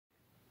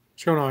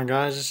What's going on,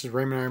 guys? This is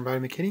Raymond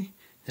Ironbody-McKinney.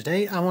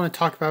 Today I want to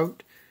talk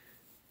about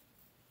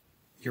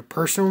your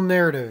personal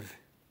narrative,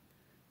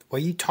 the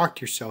way you talk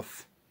to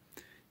yourself,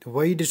 the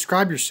way you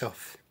describe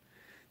yourself,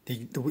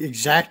 the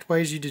exact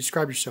ways you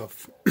describe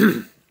yourself.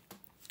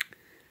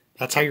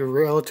 That's how your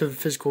relative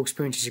physical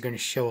experiences are going to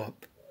show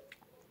up,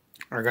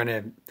 are going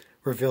to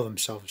reveal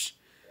themselves.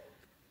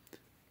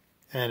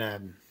 And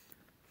I'm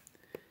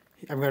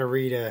going to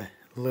read a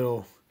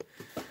little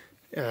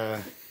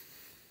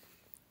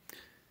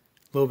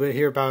bit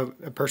here about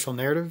a personal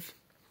narrative.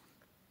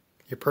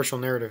 Your personal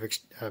narrative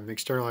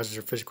externalizes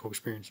your physical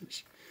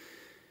experiences.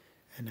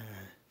 And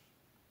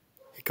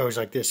it goes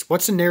like this.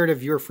 What's the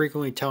narrative you're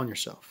frequently telling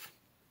yourself?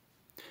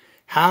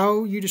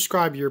 How you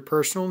describe your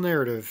personal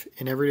narrative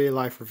in everyday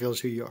life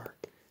reveals who you are.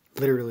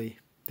 Literally.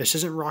 This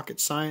isn't rocket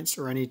science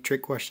or any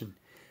trick question.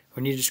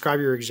 When you describe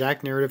your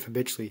exact narrative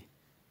habitually,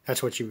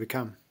 that's what you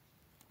become.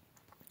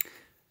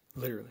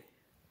 Literally.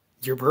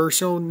 Your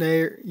personal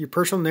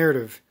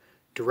narrative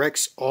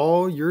directs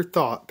all your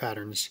thought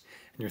patterns,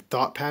 and your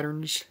thought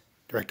patterns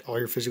direct all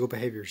your physical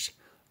behaviors.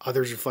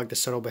 Others reflect the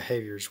subtle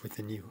behaviors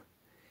within you.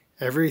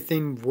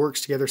 Everything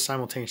works together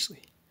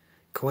simultaneously.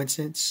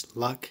 Coincidence,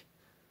 luck,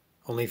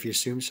 only if you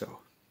assume so.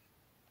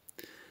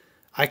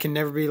 I can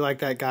never be like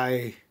that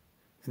guy,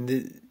 and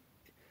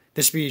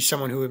this would be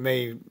someone who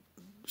may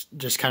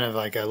just kind of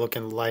like look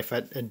in life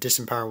at a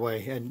disempowering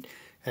way, and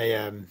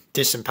a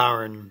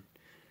disempowering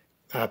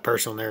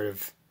personal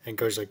narrative, and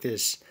goes like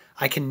this.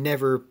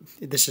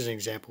 This is an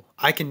example.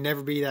 I can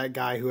never be that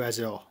guy who has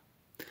it all.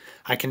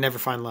 I can never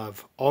find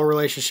love. All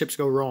relationships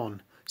go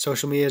wrong.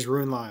 Social media has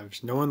ruined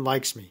lives. No one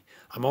likes me.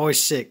 I'm always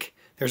sick.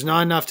 There's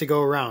not enough to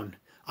go around.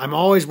 I'm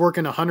always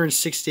working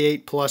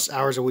 168 plus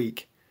hours a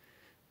week.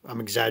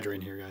 I'm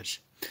exaggerating here, guys.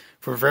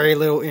 For very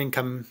little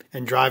income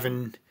and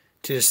driving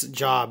to this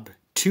job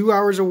 2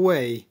 hours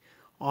away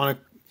on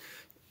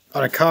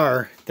a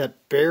car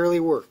that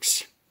barely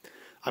works.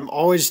 I'm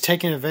always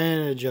taken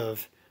advantage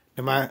of.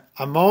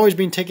 I'm always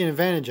being taken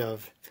advantage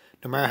of,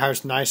 no matter how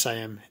nice I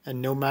am,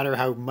 and no matter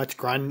how much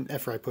grind and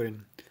effort I put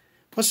in.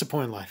 What's the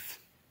point in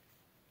life?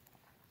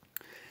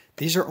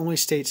 These are only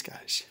states,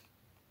 guys.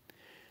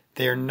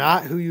 They are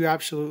not who you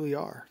absolutely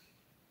are.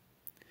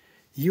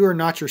 You are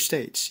not your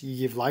states. You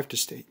give life to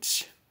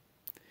states.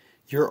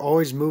 You're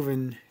always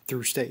moving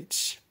through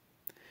states.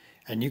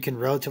 And you can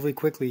relatively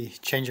quickly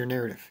change your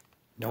narrative.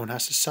 No one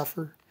has to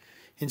suffer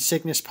in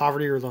sickness,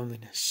 poverty, or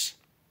loneliness.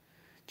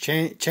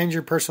 Change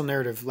your personal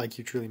narrative like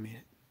you truly mean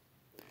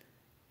it.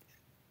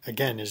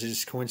 Again, is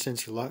this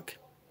coincidence or luck?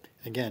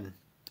 Again,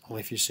 only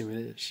if you assume it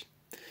is.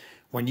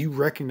 When you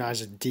recognize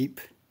a deep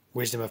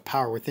wisdom of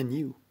power within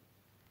you,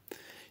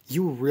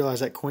 you will realize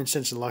that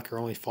coincidence and luck are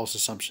only false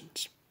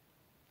assumptions.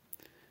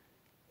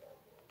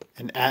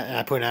 And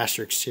I put an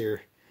asterisk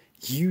here.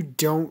 You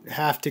don't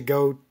have to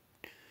go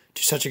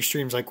to such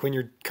extremes like quitting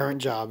your current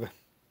job.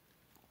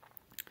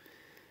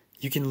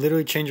 You can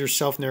literally change your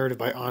self-narrative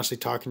by honestly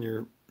talking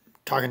to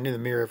the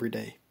mirror every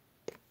day.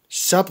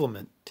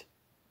 Supplement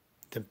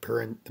the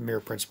mirror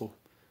principle.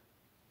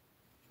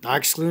 Not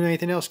excluding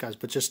anything else, guys,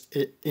 but just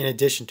in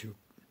addition to.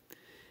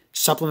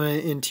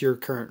 Supplement it into your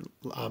current,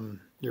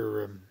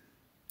 your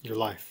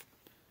life.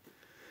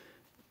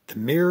 The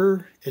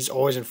mirror is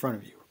always in front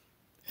of you.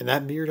 And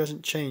that mirror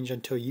doesn't change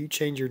until you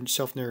change your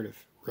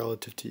self-narrative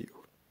relative to you.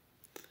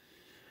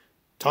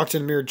 Talk to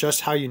the mirror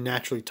just how you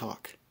naturally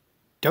talk.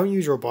 Don't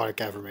use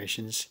robotic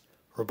affirmations.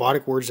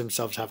 Robotic words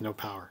themselves have no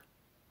power.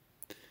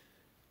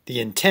 The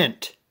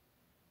intent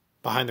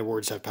behind the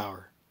words have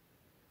power.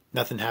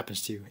 Nothing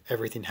happens to you.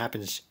 Everything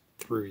happens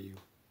through you.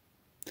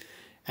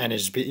 And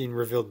is being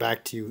revealed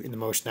back to you in the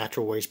most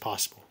natural ways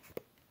possible.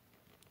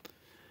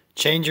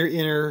 Change your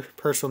inner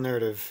personal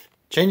narrative.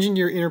 Changing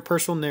your inner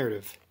personal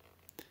narrative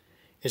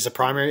is the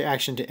primary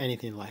action to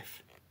anything in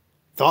life.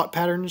 Thought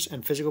patterns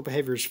and physical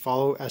behaviors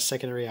follow as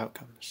secondary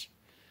outcomes.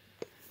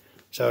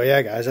 So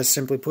yeah, guys, that's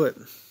simply put.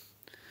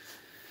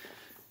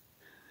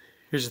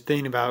 Here's the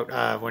thing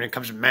about when it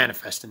comes to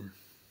manifesting.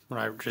 When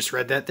I just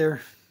read that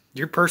there,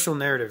 your personal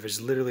narrative is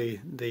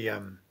literally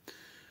the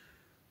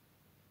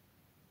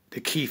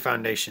key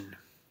foundation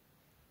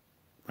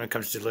when it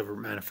comes to deliberate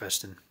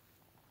manifesting.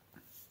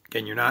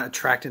 Again, you're not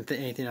attracting to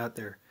anything out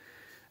there.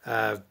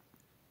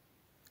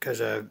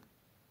 Because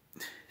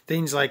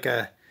things like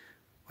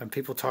when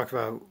people talk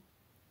about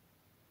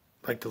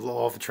like the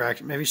law of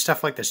attraction, maybe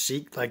stuff like the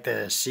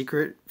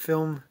Secret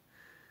film,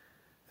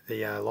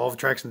 the law of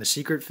attraction, the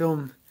Secret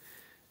film.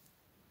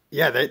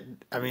 Yeah, they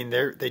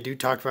do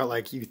talk about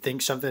like you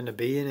think something to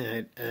be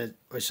in, and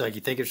it's like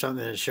you think of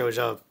something and it shows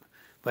up,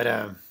 but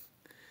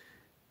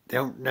they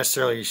don't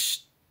necessarily.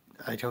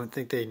 I don't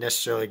think they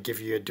necessarily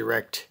give you a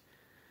direct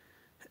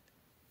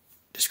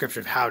description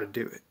of how to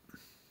do it.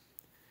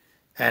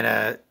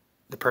 And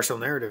the personal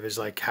narrative is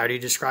like, how do you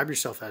describe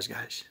yourself as,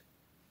 guys?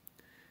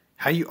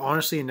 How you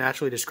honestly and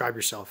naturally describe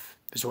yourself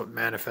is what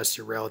manifests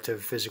your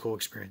relative physical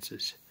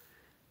experiences.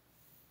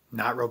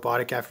 Not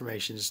robotic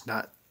affirmations,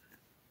 not...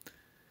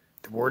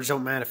 The words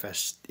don't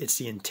manifest. It's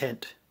the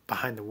intent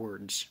behind the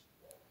words.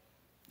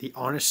 The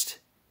honest,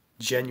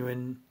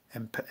 genuine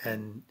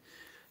and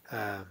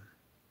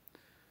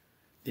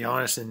the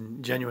honest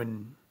and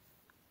genuine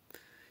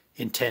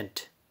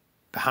intent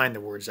behind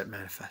the words that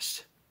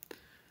manifest.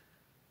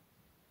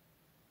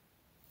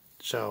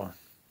 So,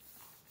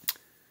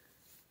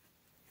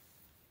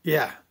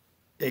 yeah,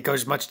 it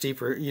goes much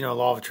deeper.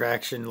 Law of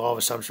attraction, law of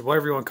assumption,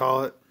 whatever you want to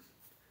call it.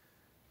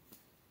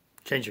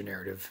 Change your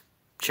narrative.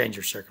 Change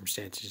your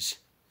circumstances.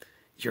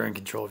 You're in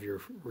control of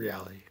your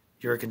reality.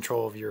 You're in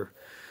control of your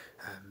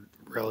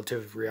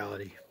relative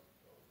reality.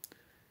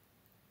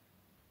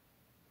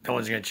 No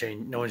one's going to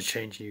change. No one's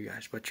changing you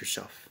guys but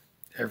yourself.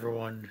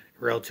 Everyone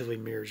relatively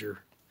mirrors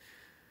your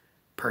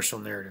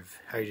personal narrative,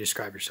 how you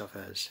describe yourself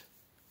as.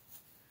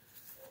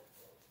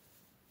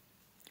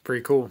 It's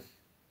pretty cool.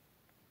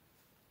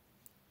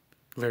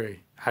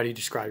 Literally, how do you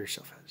describe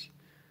yourself as?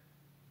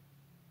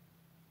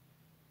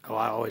 Oh,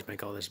 I always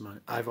make all this money.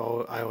 I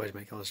always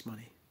make all this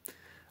money.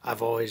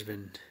 I've always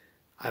been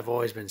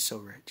so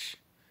rich.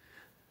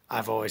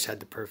 I've always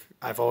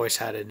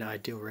had an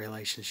ideal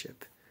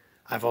relationship.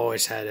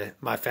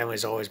 My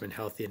family's always been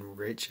healthy and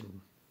rich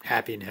and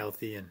happy and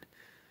healthy and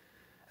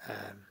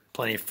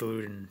plenty of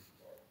food and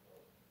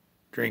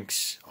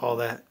drinks, all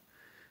that.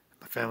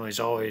 My family's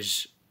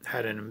always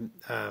had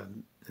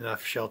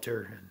enough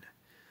shelter and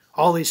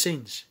all these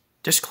things.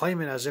 Just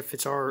claim it as if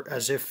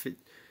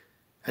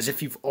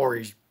you've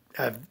always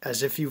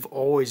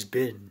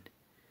been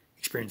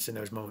experiencing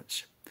those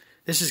moments.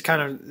 This is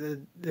kind of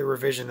the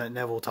revision that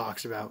Neville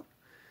talks about,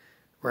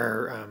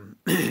 where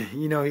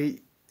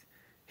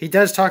he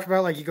does talk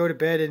about, like, you go to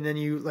bed and then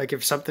you, like,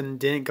 if something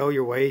didn't go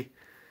your way,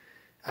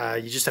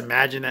 you just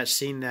imagine that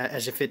scene that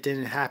as if it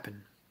didn't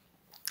happen.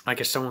 Like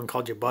if someone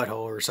called you a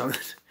butthole or something,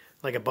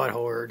 like a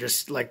butthole, or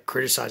just like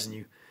criticizing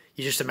you.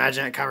 You just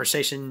imagine that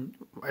conversation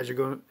as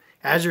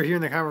you're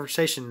hearing the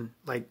conversation,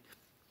 like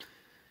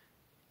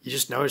you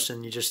just notice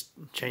and you just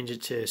change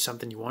it to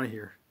something you want to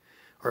hear.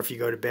 Or if you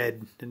go to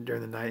bed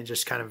during the night and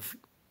just kind of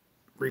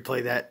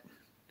replay that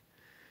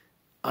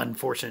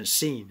unfortunate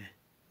scene,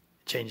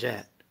 change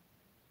that.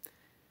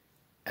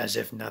 As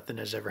if nothing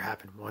has ever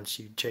happened once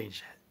you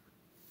change that.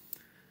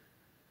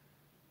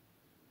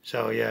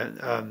 So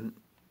yeah,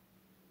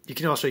 you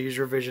can also use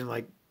revision,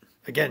 like,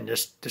 again,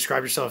 just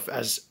describe yourself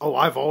as, oh,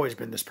 I've always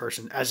been this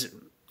person, as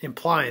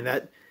implying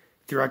that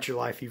throughout your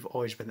life you've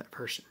always been that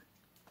person.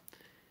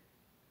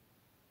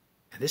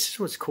 And this is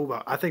what's cool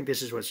about, I think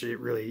this is what's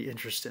really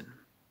interesting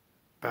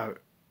about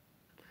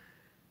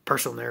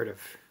personal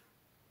narrative.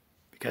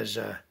 Because,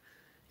 how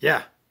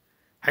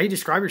you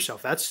describe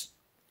yourself, that's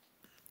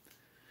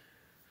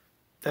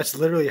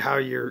literally how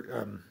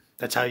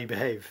that's how you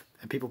behave.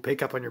 And people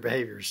pick up on your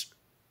behaviors,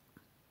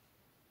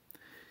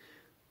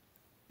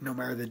 no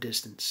matter the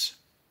distance.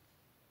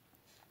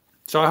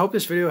 So I hope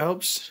this video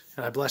helps,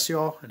 and I bless you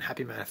all, and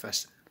happy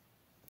manifesting.